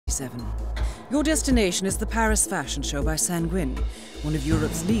1987. Your destination is the Paris Fashion Show by Sanguine, one of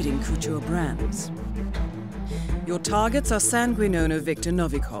Europe's leading couture brands. Your targets are Sanguine owner Viktor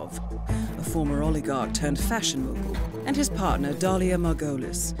Novikov, a former oligarch turned fashion mogul, and his partner Dalia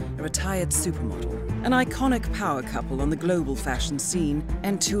Margolis, a retired supermodel, an iconic power couple on the global fashion scene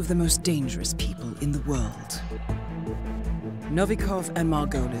and two of the most dangerous people in the world. Novikov and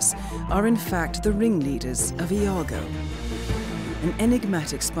Margolis are in fact the ringleaders of Iago, an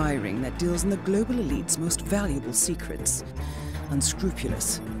enigmatic spy ring that deals in the global elite's most valuable secrets.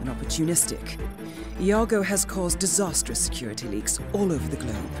 Unscrupulous and opportunistic, Iago has caused disastrous security leaks all over the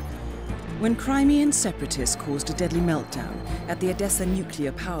globe. When Crimean separatists caused a deadly meltdown at the Odessa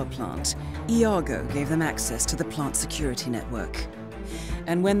nuclear power plant, Iago gave them access to the plant's security network.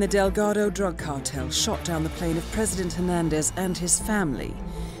 And when the Delgado drug cartel shot down the plane of President Hernandez and his family,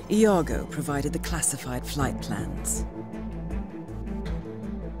 Iago provided the classified flight plans.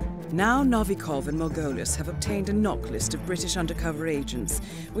 Now Novikov and Margolis have obtained a knock list of British undercover agents,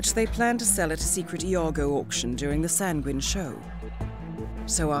 which they plan to sell at a secret Iago auction during the Sanguine show.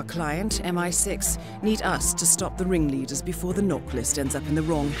 So our client, MI6, need us to stop the ringleaders before the knock list ends up in the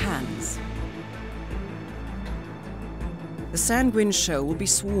wrong hands. The Sanguine show will be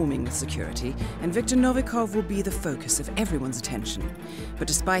swarming with security, and Viktor Novikov will be the focus of everyone's attention. But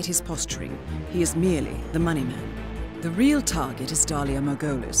despite his posturing, he is merely the money man. The real target is Dalia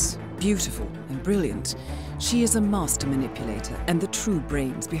Margolis. Beautiful and brilliant, she is a master manipulator and the true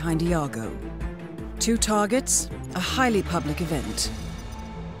brains behind Iago. Two targets, a highly public event.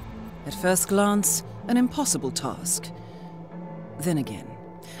 At first glance, an impossible task. Then again,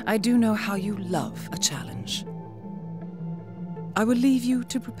 I do know how you love a challenge. I will leave you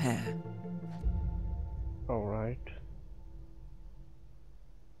to prepare. All right.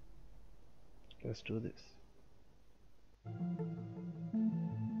 Let's do this.